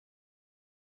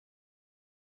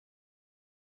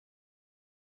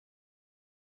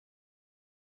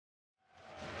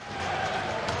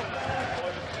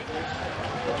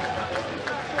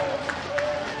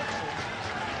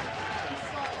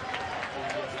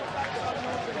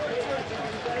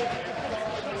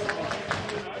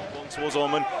towards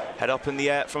Ormond. Head up in the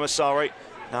air from Asari.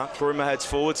 Now Kluruma heads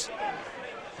forwards.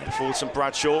 Head forwards from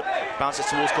Bradshaw. Bounces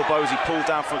towards Corbeau as he pulled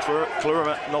down from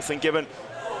Kluruma. Nothing given.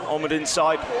 Ormond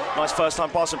inside. Nice first time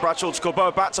pass from Bradshaw to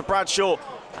Corbeau. Back to Bradshaw.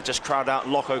 And just crowd out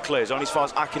and Loco clears. Only as far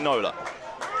as Akinola.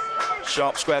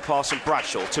 Sharp square pass from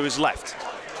Bradshaw to his left.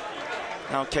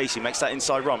 Now Casey makes that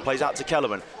inside run. Plays out to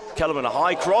Kellerman. Kellerman a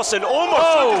high cross and almost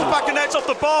the back of net's off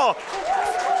the bar.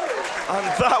 And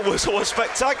that was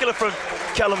spectacular from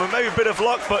Kellerman. Maybe a bit of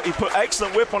luck, but he put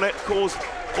excellent whip on it. Caused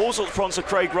all sorts of problems to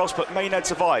Craig Ross, but Maidenhead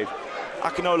survived.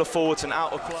 Akinola forwards and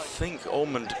out of play. I think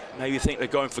Ormond maybe think they're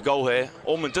going for goal here.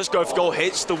 Ormond does go for goal,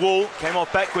 hits the wall, came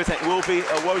off Beckwith. It will be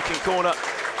a Woking corner.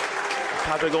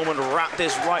 Padraig Ormond wrapped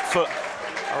his right foot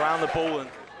around the ball and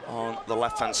on the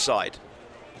left-hand side.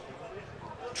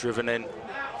 Driven in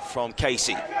from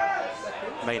Casey.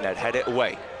 Maidenhead head it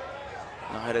away.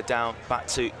 Now headed down back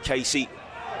to Casey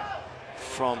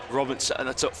from Robinson and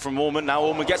it's up from Ormond. Now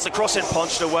Ormond gets the cross in,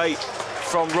 punched away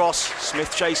from Ross.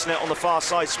 Smith chasing it on the far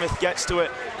side. Smith gets to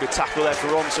it. Good tackle there for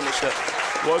Robinson, which the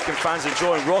Woking fans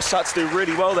enjoying. Ross had to do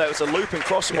really well there. It was a looping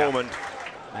cross from Ormond.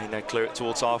 Maidenhead clear it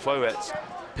towards halfway. It's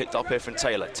picked up here from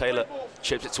Taylor. Taylor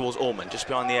chips it towards Ormond, just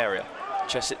behind the area.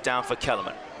 Chests it down for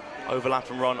Kellerman. Overlap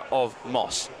and run of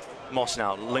Moss. Moss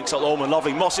now links up Ormond,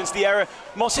 lovely. Moss into the area.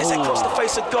 Moss hits it across the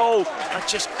face of goal and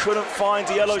just couldn't find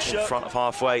the yellow shirt. In front of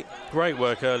halfway. Great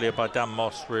work earlier by Dan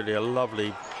Moss, really a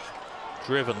lovely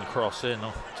driven cross in,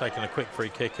 taking a quick free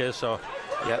kick here. So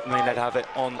yeah, Maidenhead have it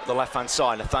on the left-hand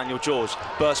side. Nathaniel George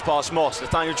bursts past Moss.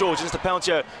 Nathaniel George into the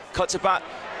penalty area, cuts it back.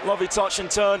 Lovely touch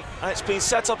and turn, and it's been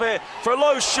set up here for a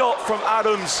low shot from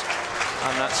Adams.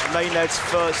 And that's Maidenhead's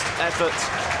first effort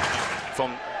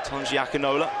from Tunji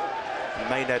Akinola.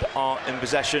 Maidenhead are in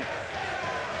possession.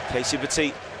 Casey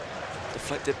Petit,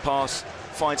 deflected pass,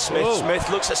 finds Smith. Whoa. Smith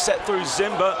looks to set through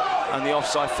Zimba, and the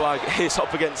offside flag is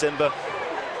up against Zimba.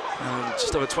 And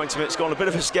just over 20 minutes gone, a bit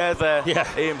of a scare there,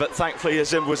 Ian, but thankfully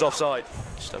Zimba was offside.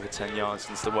 Just over 10 yards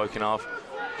into the Woking half.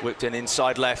 Whipped in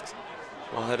inside left,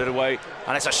 well headed away,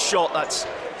 and it's a shot that's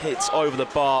hits over the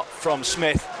bar from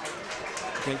Smith.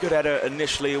 Okay, good header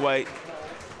initially away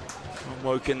from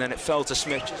Woking, then it fell to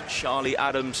Smith. Charlie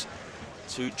Adams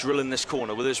to drill in this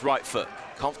corner with his right foot.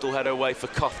 Comfortable header away for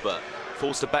Cuthbert.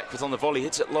 Falls to Beckwith on the volley,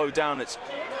 hits it low down. It's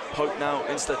poked now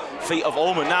into the feet of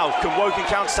Ormond. Now can Woking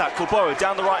counter-attack. Corbeau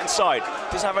down the right-hand side.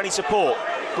 Doesn't have any support.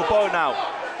 Corbeau now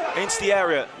into the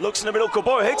area. Looks in the middle.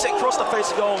 Corbeau hits it across the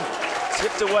face of goal.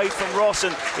 Tipped away from Ross,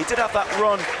 and he did have that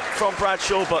run from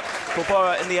Bradshaw, but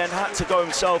Corbeau in the end had to go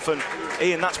himself. And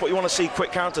Ian, that's what you want to see,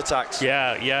 quick counter-attacks.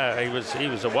 Yeah, he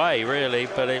was away really,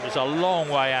 but it was a long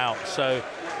way out. So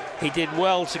he did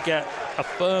well to get a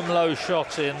firm low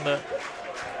shot in that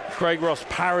Craig Ross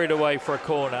parried away for a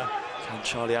corner. Can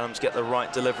Charlie Adams get the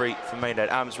right delivery from Maidenhead?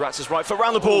 Adams rats his right foot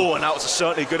around the ball, and that was a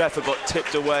certainly good effort, but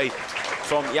tipped away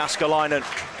from Jaskalainen.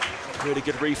 Really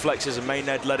good reflexes, and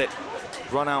Maidenhead let it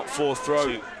run out for throw.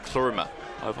 To Kluruma,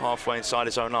 over halfway inside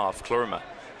his own half. Kluruma,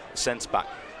 centre back,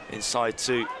 inside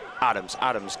to Adams.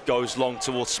 Adams goes long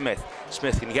towards Smith.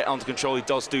 Smith can get under control, he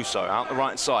does do so. Out the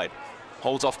right side,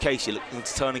 holds off Casey, looking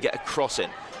to turn and get a cross in.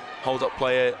 Hold up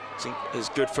player is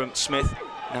good from Smith.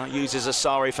 Now uses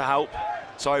Asari for help.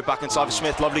 Sorry, back inside for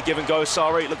Smith. Lovely give and go.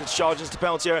 Asari looking to charge into the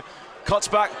penalty area. Cuts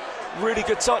back. Really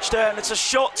good touch there, and it's a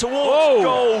shot towards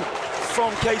goal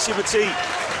from Casey Petit.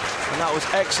 And that was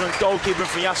excellent goalkeeping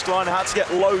from Jaskalainen. Had to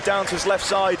get low down to his left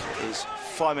side. It's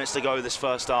 5 minutes to go this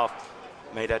first half.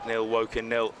 Maidenhead 0, Woking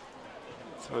 0.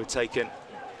 Throw taken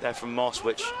there from Moss,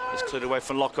 which is cleared away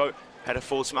from Loco. Header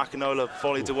forward from Akinola,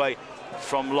 volleyed away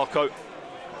from Loco.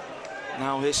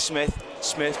 Now here's Smith.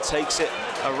 Smith takes it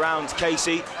around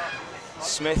Casey.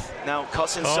 Smith now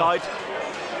cuts inside.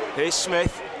 Here's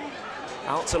Smith.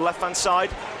 Out to the left-hand side.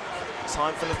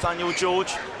 Time for Nathaniel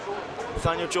George.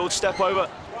 Nathaniel George step over.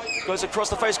 Goes across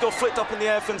the face, got flicked up in the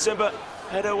air from Zimba.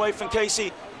 Header away from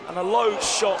Casey. And a low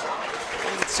shot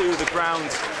into the ground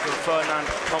from Ferdinand.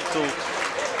 Comfortable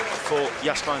for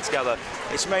Jaskalainen together.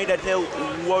 It's Maidenhead 0,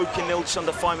 Woking 0, just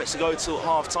under 5 minutes to go till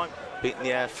half-time. Beat in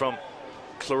the air from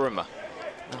Kluruma.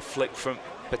 Now flick from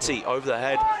Petit over the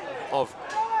head of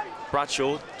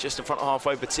Bradshaw, just in front of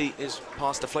halfway. Petit is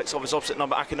past the flicks of his opposite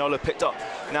number. Akinola picked up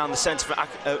now in the centre for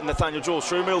Nathaniel George.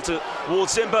 Through middle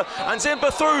towards Zimba, and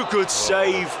Zimba through. Good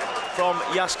save from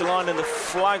Jaskalainen. The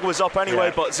flag was up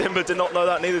anyway, but Zimba did not know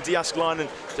that, neither did Jaskalainen.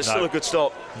 There's still a good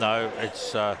stop. No,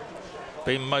 it's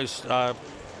been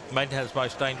Maidenhead's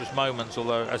most dangerous moments,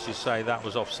 although, as you say, that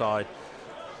was offside.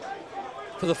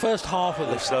 For the first half of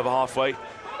this. Over halfway.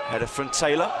 Header from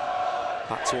Taylor.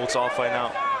 Back towards halfway now.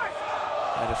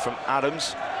 Header from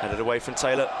Adams. Headed away from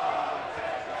Taylor.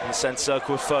 In the centre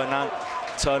circle with Ferdinand.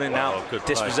 turning now, good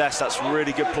dispossessed. That's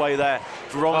really good play there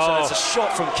for Robinson. It's a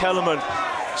shot from Kellerman,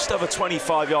 just over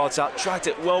 25 yards out, dragged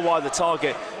it well wide the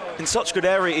target. In such good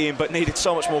area, Ian, but needed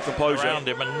so much more composure. Around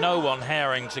him, and no one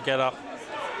herring to get up.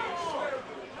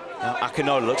 Now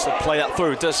Akinola looks to play that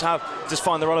through. Does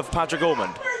find the run of Patrick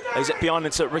Ormond. Is it behind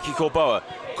into Ricky Corboa?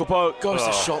 Corboa goes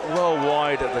to shot well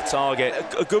wide of the target.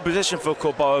 A good position for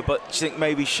Corboa, but do you think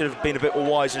maybe should have been a bit more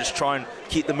wise and just try and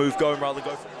keep the move going rather than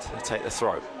go for it? Take the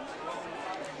throw.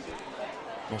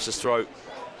 Moss's throw.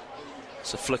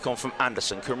 It's a flick on from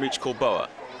Anderson. Couldn't reach Corboa.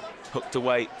 Hooked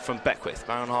away from Beckwith.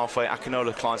 Down halfway,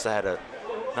 Akinola climbs the header.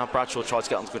 Now Bradshaw tries to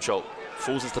get onto control.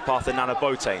 Falls into the path of Nana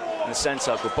Boateng in the centre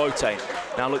circle. Boateng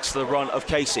now looks to the run of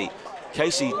Casey.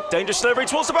 Casey, dangerous delivery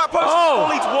towards the back post.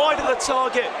 Volleyed wide of the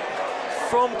target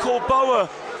from Corboa.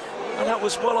 And that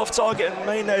was well off target, and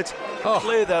Maidenhead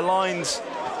clear their lines.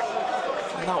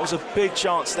 And that was a big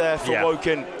chance there for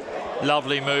Woking.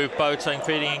 Lovely move, Boateng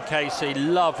feeding in Casey.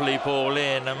 Lovely ball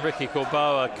in, and Ricky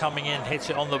Corboa coming in, hits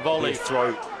it on the volley.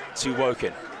 Throw to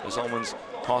Woking. As Almond's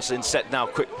pass in set now.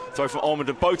 Quick throw from Almond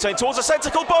and Boateng towards the centre.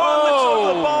 Corboa lifts over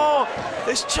the bar.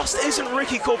 This just isn't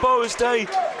Ricky Corboa's day.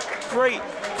 Great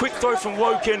quick throw from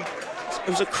Woking. It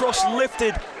was a cross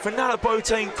lifted for Nana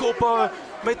Boateng. Corboa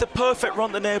made the perfect run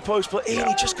to the near post, but Ian,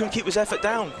 he just couldn't keep his effort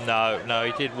down. No,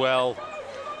 he did well.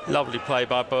 Lovely play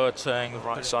by Boateng.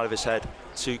 Right side of his head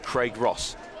to Craig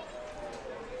Ross.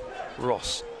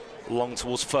 Ross long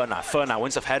towards Furnau. Furnau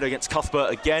wins a header against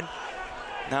Cuthbert again.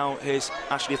 Now here's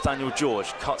Ashley Nathaniel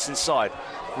George, cuts inside.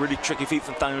 Really tricky feet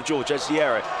from Nathaniel George, edge the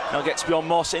area. Now gets beyond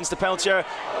Moss, into the penalty area.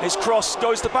 His cross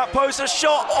goes to the back post, a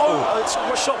shot! It's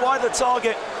a shot wide of the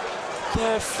target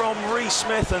there from Reece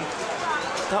Smith, and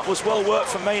that was well worked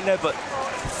from Maidenhead, but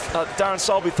Darren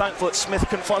Saul will be thankful that Smith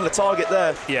couldn't find the target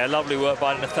there. Yeah, lovely work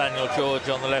by Nathaniel George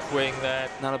on the left wing there.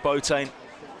 Nana Boateng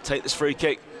take this free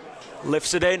kick,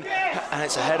 lifts it in, and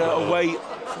it's a header away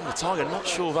from the target. Not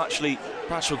sure if actually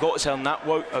Bradshaw got his head on that.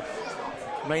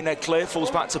 Maidenhead clear, falls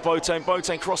back to Boateng.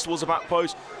 Boateng crossed towards the back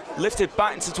post, lifted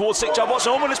back into towards 6 yard box.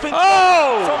 Ormond has been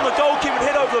from the goalkeeper and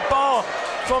hit over the bar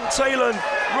from Taylor.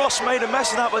 Ross made a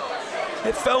mess of that, but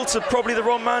it fell to probably the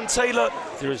wrong man, Taylor.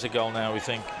 If there is a goal now, we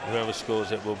think whoever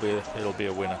scores it it'll be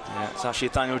a winner. Yeah, it's actually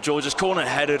Nathaniel George's corner,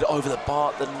 headed over the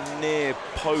bar at the near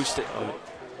post.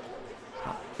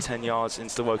 10 yards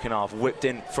into the Woking half, whipped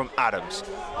in from Adams.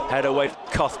 Head away from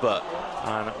Cuthbert,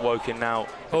 and Woking now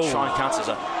try and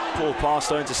counter. A poor pass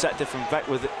though, intercepted from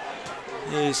Beckwith.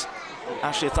 Here's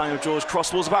Ashley Nathaniel George, cross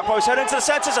towards the back post, head into the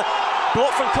centre.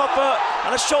 Block from Cuthbert,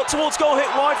 and a shot towards goal, hit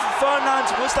wide from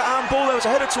Fernand. Was the handball? There was a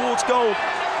header towards goal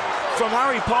from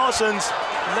Harry Parsons.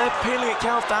 And they're peeling it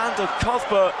out the hand of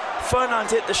Cuthbert. Fernand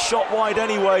hit the shot wide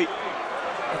anyway.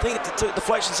 I think it took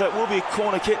deflection, so it will be a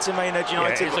corner kick to Maidenhead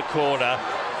United. Yeah, it's a corner.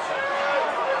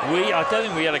 I don't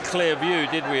think we had a clear view,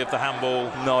 did we, of the handball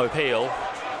appeal?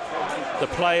 The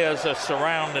players are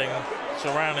surrounding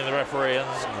the referee,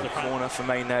 and the corner for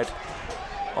Maidenhead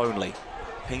only.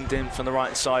 Pinged in from the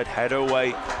right side, header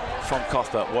away from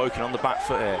Cuthbert. Woking on the back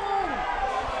foot here.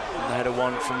 And the header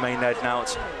one from Maidenhead now.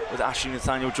 It's with Ashley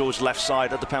Nathaniel George left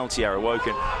side at the penalty area.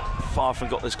 Woking far from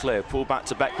got this clear. Pull back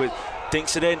to Beckwith,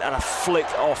 dinks it in, and a flick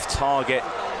off target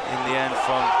in the end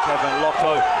from Kevin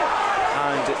Locko.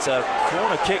 And it's a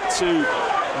corner kick to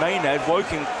Maidenhead.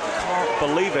 Woking can't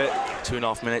believe it.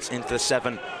 2.5 minutes into the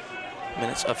 7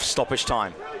 minutes of stoppage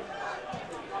time.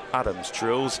 Adams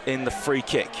drills in the free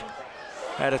kick.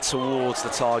 Header towards the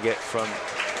target from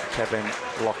Kevin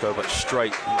Locko, but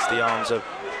straight into the arms of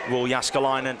Will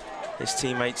Jaskalainen. His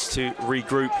teammates to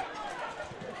regroup.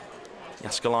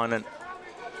 Jaskalainen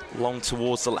long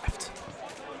towards the left.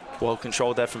 Well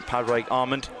controlled there from Padraig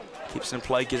Armand. Keeps it in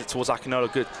play, gives it towards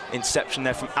Akinola. Good interception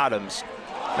there from Adams.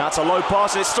 Now it's a low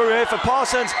pass, and it's through here for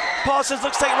Parsons. Parsons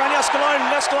looks to take around Jaskalainen.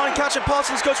 Jaskalainen catching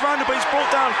Parsons, goes round him, but he's brought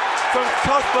down from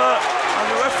Cuthbert, and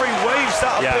the referee waves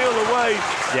that appeal away.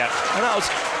 Yeah. And that was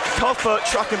Cuthbert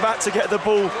tracking back to get the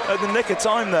ball at the nick of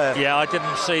time there. Yeah, I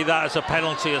didn't see that as a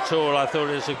penalty at all. I thought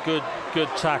it was a good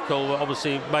tackle.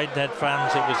 Obviously, Maidenhead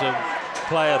fans, it was a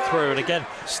player through, and again,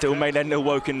 still Maidenhead 0,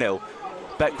 Woking 0.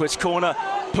 Beckwith's corner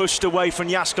pushed away from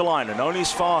Jaskalainen, only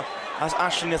as far as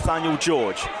Ashley Nathaniel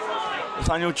George.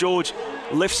 Nathaniel George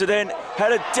lifts it in,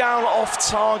 headed down off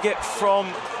target from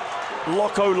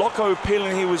Locko. Locko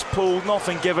appealing he was pulled,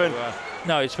 nothing given.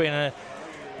 No, it's been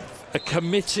a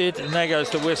committed, and there goes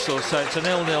the whistle, so it's a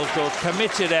 0-0 draw.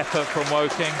 Committed effort from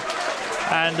Woking.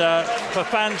 And for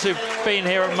fans who've been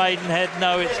here at Maidenhead,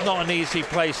 no, it's not an easy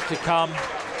place to come.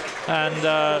 And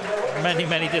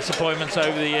many disappointments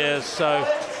over the years, so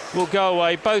we'll go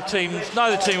away. Both teams,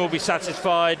 neither team will be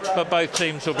satisfied, but both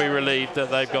teams will be relieved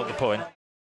that they've got the point.